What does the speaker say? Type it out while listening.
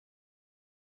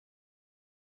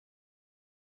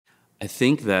I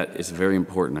think that it's very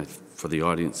important for the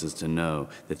audiences to know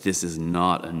that this is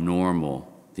not a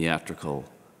normal theatrical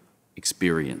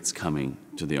experience coming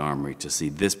to the Armory to see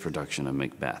this production of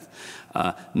Macbeth.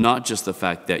 Not just the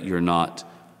fact that you're not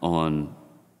on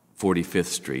 45th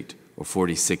Street or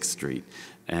 46th Street,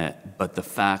 but the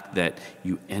fact that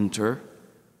you enter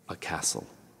a castle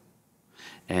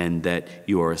and that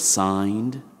you are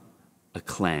assigned a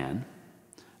clan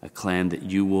that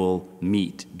you will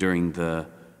meet during the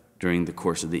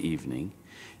course of the evening,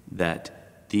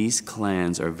 that these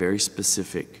clans are very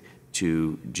specific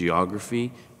to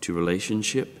geography, to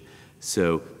relationship.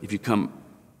 So if you come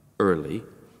early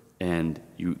and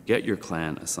you get your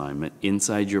clan assignment,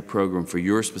 inside your program for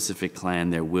your specific clan,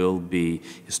 there will be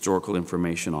historical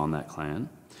information on that clan,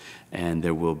 and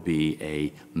there will be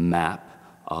a map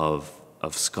of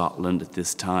Scotland at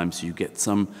this time, so you get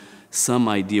some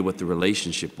idea what the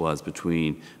relationship was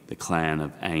between the clan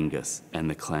of Angus and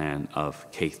the clan of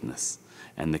Caithness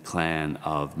and the clan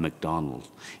of MacDonald.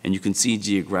 And you can see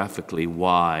geographically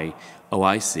why,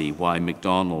 I see, why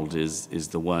MacDonald is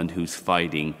the one who's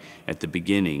fighting at the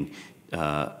beginning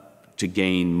to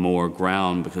gain more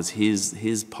ground, because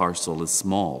his parcel is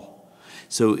small.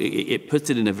 So it puts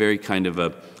it in a very kind of a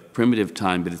primitive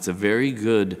time, but it's a very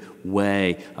good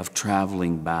way of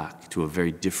traveling back to a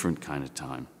very different kind of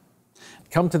time.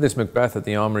 Come to this Macbeth at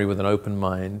the Armory with an open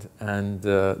mind, and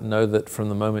know that from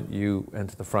the moment you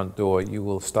enter the front door, you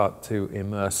will start to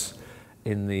immerse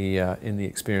in the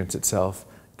experience itself.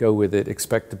 Go with it.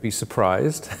 Expect to be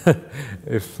surprised,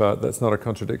 if that's not a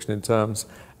contradiction in terms.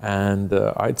 And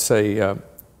I'd say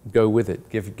go with it.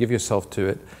 Give yourself to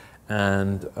it,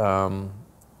 and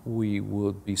we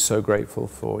would be so grateful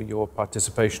for your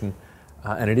participation.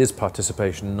 And it is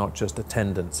participation, not just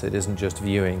attendance. It isn't just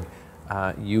viewing.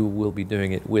 You will be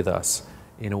doing it with us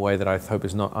in a way that I hope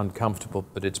is not uncomfortable,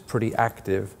 but it's pretty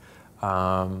active,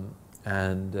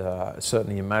 and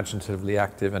certainly imaginatively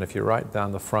active. And if you're right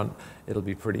down the front, it'll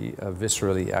be pretty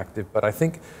viscerally active. But I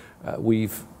think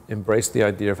we've embraced the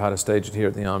idea of how to stage it here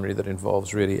at the Armory that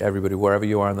involves really everybody. Wherever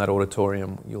you are in that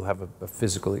auditorium, you'll have a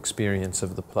physical experience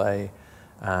of the play.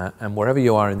 And wherever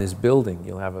you are in this building,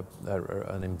 you'll have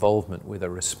an involvement with a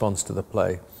response to the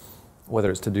play. Whether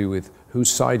it's to do with whose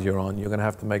side you're on, you're going to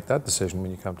have to make that decision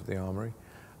when you come to the Armory.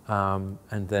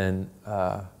 And then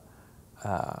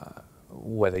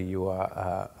whether you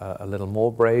are a little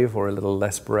more brave or a little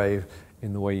less brave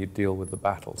in the way you deal with the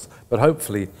battles. But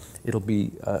hopefully it'll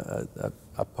be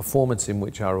a performance in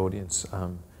which our audience,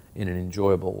 in an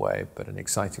enjoyable way, but an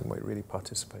exciting way, really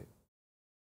participate.